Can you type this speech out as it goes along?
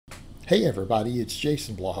Hey everybody, it's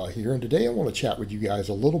Jason Blaha here, and today I want to chat with you guys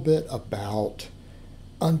a little bit about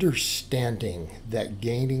understanding that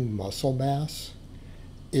gaining muscle mass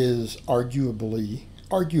is arguably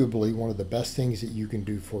one of the best things that you can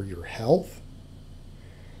do for your health.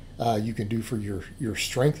 You can do for your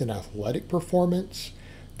strength and athletic performance,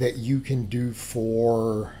 that you can do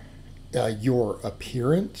for your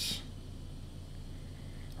appearance.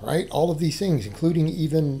 Right? All of these things, including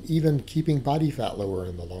even keeping body fat lower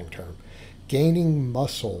in the long term. Gaining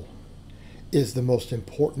muscle is the most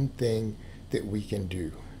important thing that we can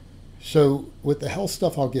do. So with the health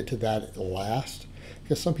stuff, I'll get to that last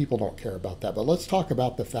because some people don't care about that. But let's talk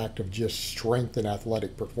about the fact of just strength and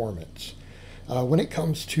athletic performance. When it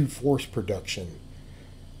comes to force production,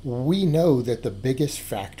 we know that the biggest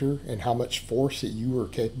factor in how much force that you are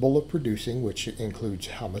capable of producing, which includes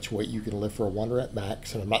how much weight you can lift for a 1 rep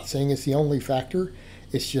max, and I'm not saying it's the only factor,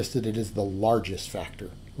 it's just that it is the largest factor.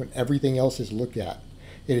 When everything else is looked at,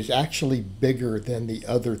 it is actually bigger than the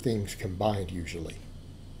other things combined usually.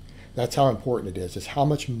 That's how important it is how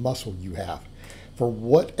much muscle you have. For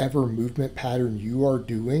whatever movement pattern you are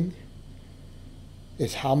doing,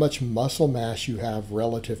 is how much muscle mass you have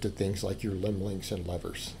relative to things like your limb lengths and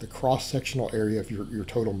levers, the cross-sectional area of your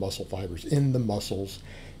total muscle fibers in the muscles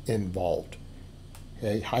involved.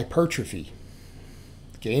 Okay, hypertrophy,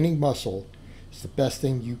 gaining muscle is the best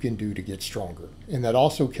thing you can do to get stronger. And that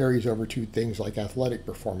also carries over to things like athletic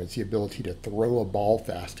performance, the ability to throw a ball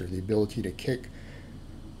faster, the ability to kick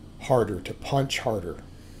harder, to punch harder,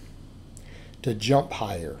 to jump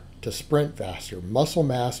higher, to sprint faster. Muscle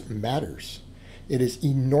mass matters. It is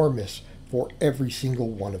enormous for every single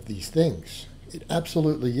one of these things. It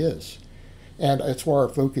absolutely is. And it's where our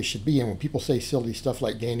focus should be. And when people say silly stuff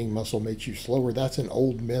like gaining muscle makes you slower, that's an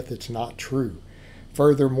old myth. It's not true.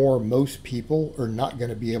 Furthermore, most people are not going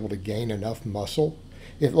to be able to gain enough muscle.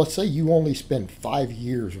 If, let's say, you only spend 5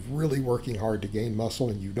 years really working hard to gain muscle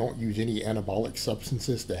and you don't use any anabolic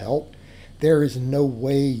substances to help, there is no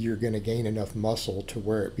way you're going to gain enough muscle to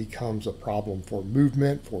where it becomes a problem for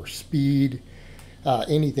movement, for speed,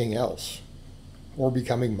 anything else, or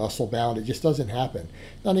becoming muscle bound. It just doesn't happen.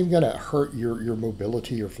 It's not even going to hurt your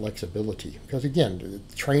mobility or flexibility, because again,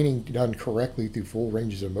 training done correctly through full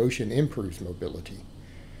ranges of motion improves mobility.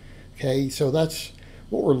 Okay, so that's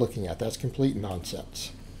what we're looking at. That's complete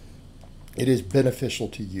nonsense. It is beneficial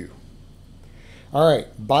to you. All right,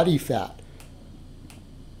 body fat.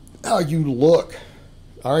 How you look.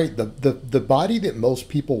 All right, the body that most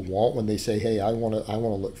people want when they say, hey, I want to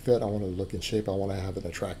look fit, I want to look in shape, I want to have an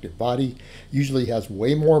attractive body, usually has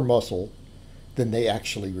way more muscle than they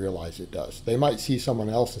actually realize it does. They might see someone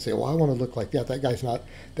else and say, well, I want to look like that. That guy's not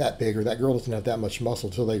that big, or that girl doesn't have that much muscle,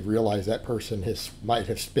 until they realize that person might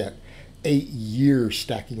have spent 8 years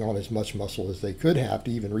stacking on as much muscle as they could have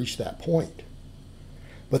to even reach that point.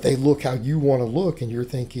 But they look how you want to look, and you're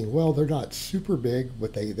thinking, well, they're not super big,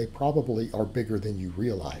 but they probably are bigger than you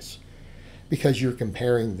realize, because you're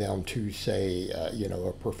comparing them to, say,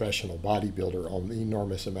 a professional bodybuilder on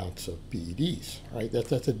enormous amounts of PEDs, right?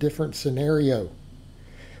 That's a different scenario.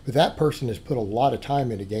 But that person has put a lot of time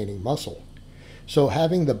into gaining muscle. So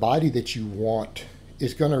having the body that you want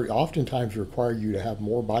is going to oftentimes require you to have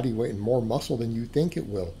more body weight and more muscle than you think it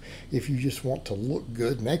will, if you just want to look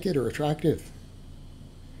good, naked, or attractive.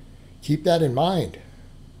 Keep that in mind.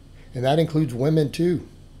 And that includes women too,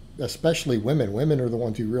 especially women. Women are the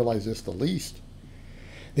ones who realize this the least.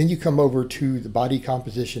 Then you come over to the body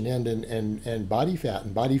composition end and body fat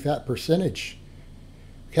and body fat percentage.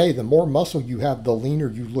 Okay, the more muscle you have, the leaner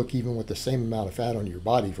you look, even with the same amount of fat on your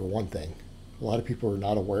body, for one thing. A lot of people are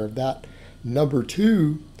not aware of that. Number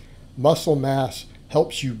two, muscle mass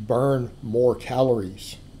helps you burn more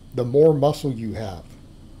calories. The more muscle you have,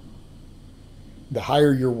 the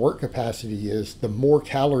higher your work capacity is, the more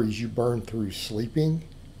calories you burn through sleeping,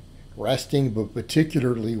 resting, but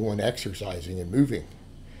particularly when exercising and moving.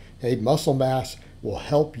 Okay, muscle mass will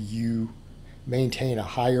help you maintain a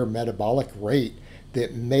higher metabolic rate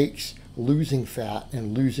that makes losing fat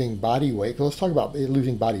and losing body weight. Let's talk about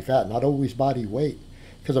losing body fat, not always body weight,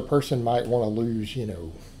 because a person might want to lose,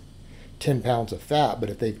 10 pounds of fat, but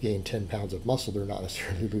if they've gained 10 pounds of muscle, they're not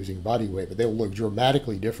necessarily losing body weight, but they'll look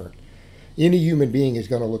dramatically different. Any human being is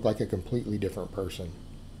going to look like a completely different person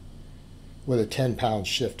with a 10-pound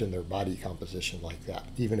shift in their body composition like that,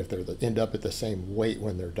 even if they end up at the same weight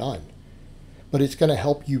when they're done. But it's going to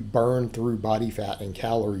help you burn through body fat and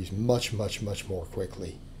calories much, much, much more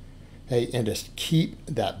quickly. Hey, and just keep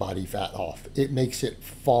that body fat off. It makes it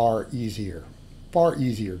far easier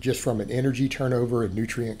just from an energy turnover and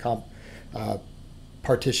nutrient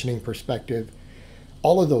partitioning perspective.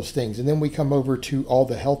 All of those things. And then we come over to all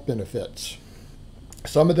the health benefits.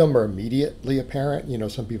 Some of them are immediately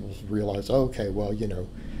apparent. Some people realize, oh, okay, well,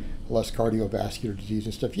 less cardiovascular disease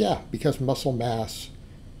and stuff. Yeah, because muscle mass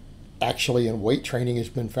actually in weight training has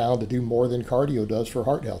been found to do more than cardio does for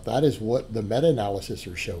heart health. That is what the meta-analysis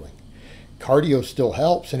are showing. Cardio still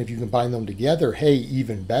helps, and if you combine them together, hey,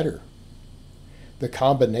 even better. The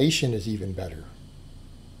combination is even better.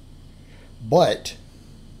 But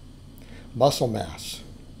muscle mass,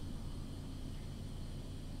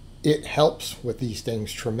 it helps with these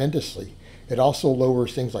things tremendously. It also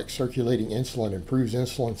lowers things like circulating insulin, improves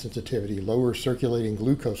insulin sensitivity, lowers circulating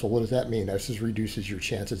glucose. Well, what does that mean? That just reduces your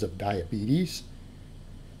chances of diabetes.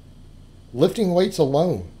 Lifting weights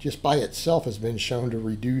alone, just by itself, has been shown to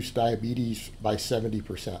reduce diabetes by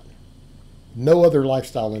 70%. No other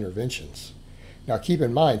lifestyle interventions. Now, keep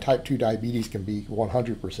in mind, type 2 diabetes can be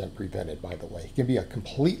 100% prevented, by the way. It can be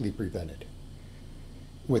completely prevented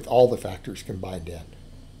with all the factors combined in.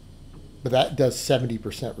 But that does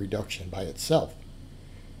 70% reduction by itself.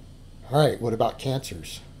 All right, what about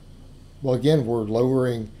cancers? Well, again, we're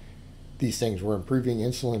lowering these things. We're improving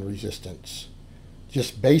insulin resistance.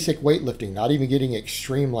 Just basic weightlifting, not even getting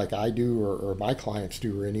extreme like I do or my clients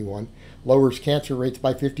do or anyone, lowers cancer rates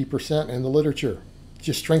by 50% in the literature.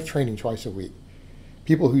 Just strength training twice a week.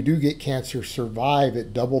 People who do get cancer survive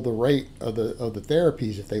at double the rate of the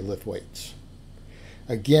therapies if they lift weights.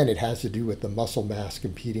 Again, it has to do with the muscle mass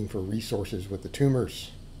competing for resources with the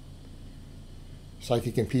tumors. It's like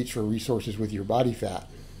it competes for resources with your body fat.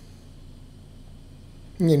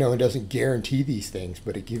 It doesn't guarantee these things,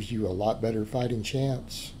 but it gives you a lot better fighting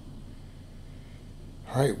chance.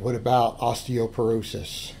 All right, what about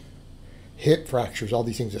osteoporosis? Hip fractures, all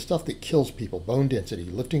these things, the stuff that kills people, bone density.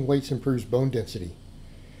 Lifting weights improves bone density.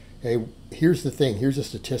 Hey, here's the thing. Here's a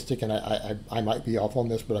statistic, and I might be off on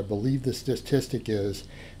this, but I believe the statistic is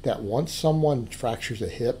that once someone fractures a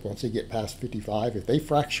hip, once they get past 55, if they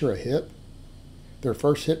fracture a hip, their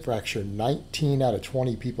first hip fracture, 19 out of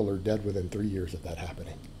 20 people are dead within 3 years of that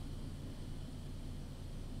happening.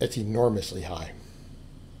 It's enormously high.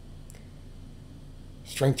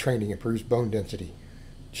 Strength training improves bone density.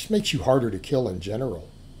 Just makes you harder to kill in general.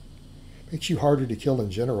 Makes you harder to kill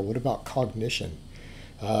in general. What about cognition?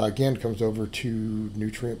 Again, comes over to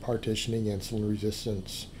nutrient partitioning, insulin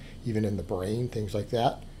resistance, even in the brain, things like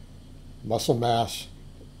that. Muscle mass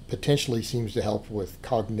potentially seems to help with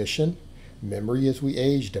cognition, memory as we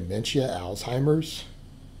age, dementia, Alzheimer's.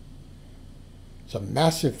 It's a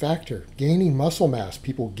massive factor. Gaining muscle mass,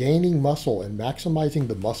 people gaining muscle and maximizing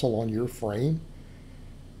the muscle on your frame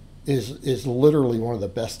is literally one of the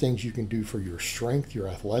best things you can do for your strength, your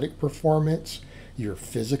athletic performance, your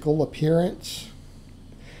physical appearance,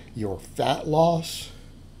 your fat loss,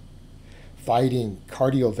 fighting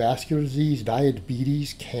cardiovascular disease,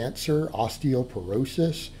 diabetes, cancer,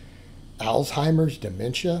 osteoporosis, Alzheimer's,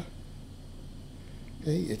 dementia.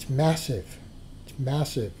 Okay, it's massive. It's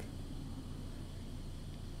massive.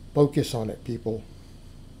 Focus on it, people.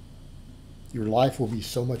 Your life will be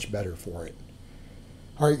so much better for it.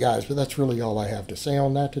 All right, guys, but that's really all I have to say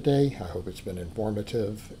on that today. I hope it's been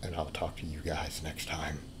informative, and I'll talk to you guys next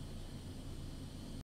time.